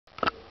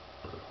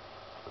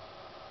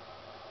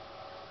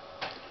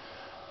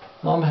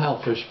I'm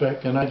Hal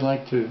Fischbeck, and I'd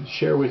like to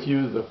share with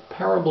you the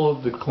parable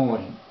of the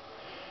coin.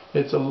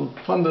 It's a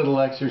fun little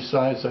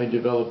exercise I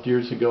developed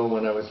years ago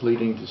when I was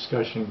leading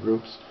discussion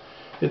groups.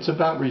 It's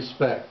about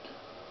respect.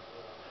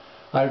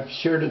 I've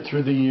shared it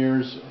through the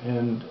years,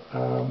 and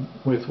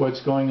with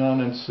what's going on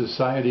in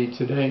society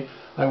today,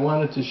 I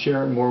wanted to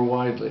share it more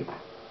widely.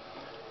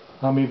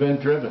 I'm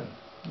event driven,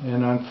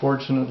 and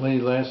unfortunately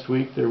last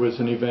week there was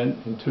an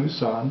event in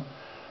Tucson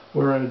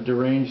where a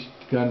deranged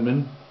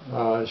gunman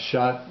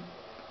shot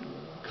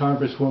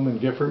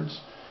Congresswoman Giffords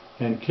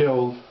and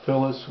killed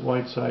Phyllis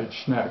Whiteside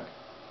Schneck.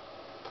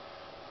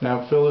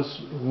 Now,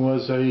 Phyllis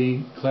was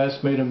a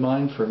classmate of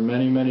mine for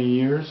many, many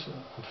years,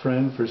 a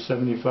friend for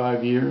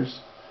 75 years,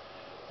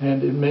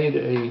 and it made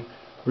a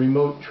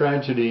remote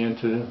tragedy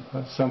into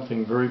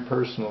something very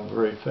personal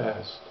very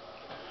fast.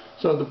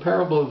 So the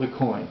parable of the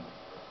coin.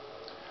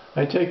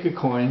 I take a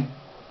coin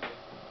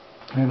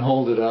and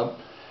hold it up,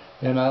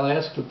 and I'll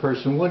ask the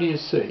person, what do you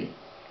see?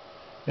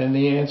 And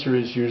the answer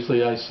is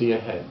usually, I see a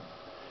head.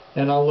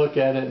 And I'll look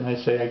at it and I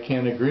say, I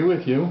can't agree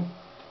with you.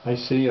 I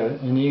see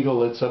an eagle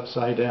that's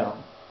upside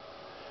down.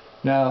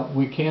 Now,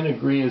 we can't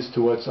agree as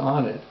to what's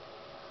on it,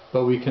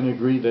 but we can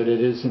agree that it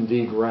is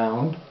indeed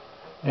round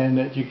and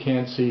that you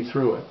can't see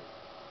through it.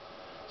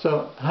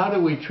 So how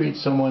do we treat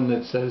someone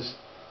that says,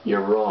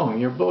 you're wrong,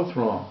 you're both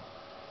wrong?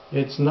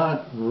 It's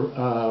not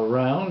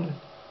round,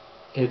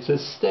 it's a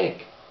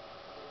stick.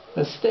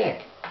 A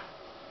stick.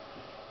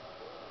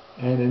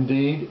 And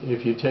indeed,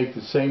 if you take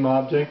the same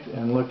object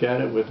and look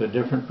at it with a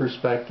different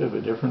perspective, a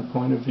different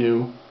point of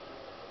view,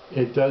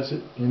 it does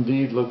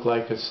indeed look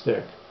like a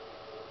stick.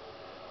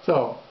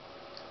 So,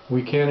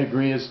 we can't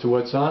agree as to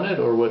what's on it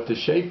or what the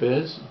shape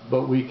is,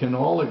 but we can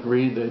all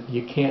agree that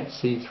you can't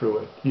see through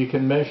it. You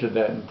can measure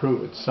that and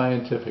prove it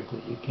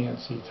scientifically. You can't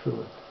see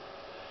through it.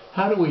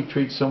 How do we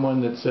treat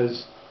someone that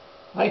says,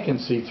 I can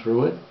see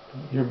through it?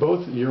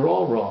 You're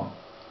all wrong.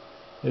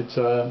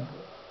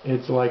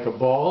 It's like a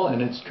ball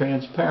and it's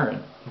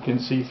transparent. You can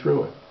see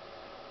through it.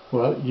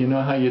 Well, you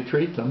know how you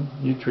treat them.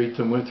 You treat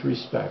them with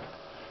respect.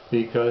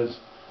 Because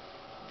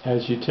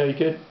as you take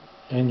it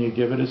and you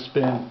give it a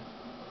spin,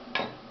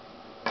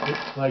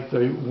 it's like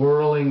the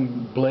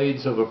whirling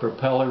blades of a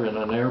propeller in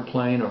an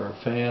airplane or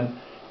a fan.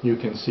 You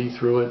can see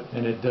through it,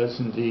 and it does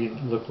indeed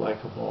look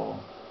like a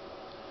ball.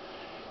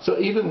 So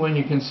even when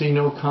you can see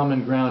no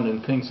common ground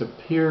and things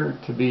appear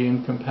to be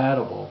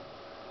incompatible,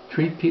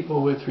 treat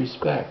people with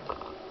respect.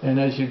 And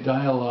as you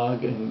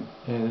dialogue and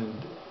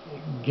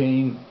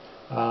gain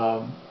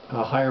a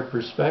higher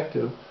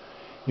perspective,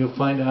 you'll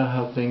find out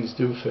how things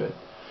do fit.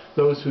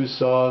 Those who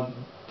saw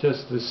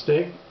just the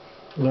stick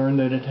learn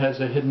that it has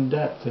a hidden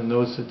depth, and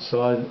those that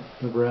saw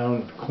the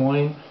round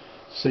coin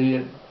see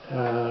it,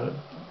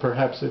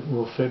 perhaps it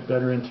will fit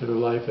better into their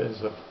life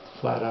as a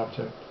flat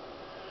object.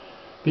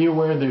 Be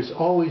aware there's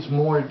always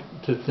more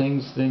to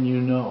things than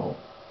you know.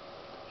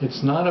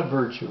 It's not a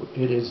virtue.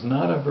 It is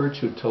not a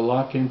virtue to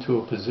lock into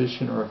a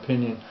position or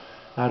opinion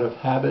out of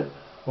habit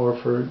or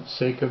for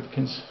sake of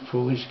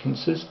foolish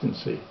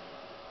consistency.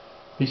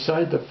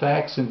 Beside the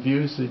facts and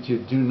views that you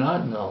do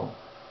not know,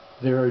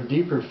 there are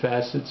deeper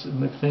facets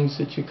in the things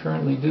that you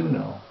currently do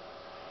know.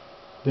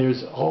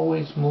 There's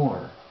always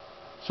more.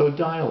 So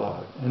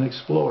dialogue and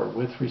explore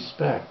with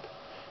respect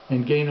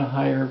and gain a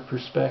higher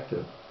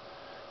perspective.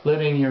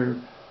 Letting your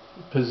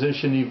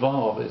position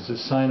evolve is a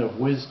sign of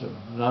wisdom,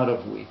 not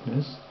of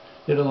weakness.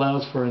 It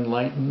allows for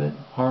enlightenment,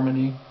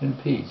 harmony, and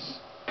peace.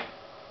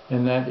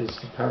 And that is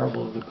the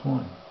parable of the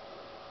coin.